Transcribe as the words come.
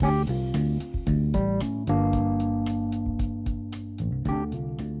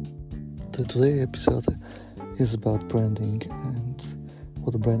today's episode is about branding and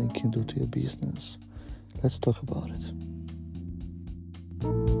what branding can do to your business. Let's talk about it.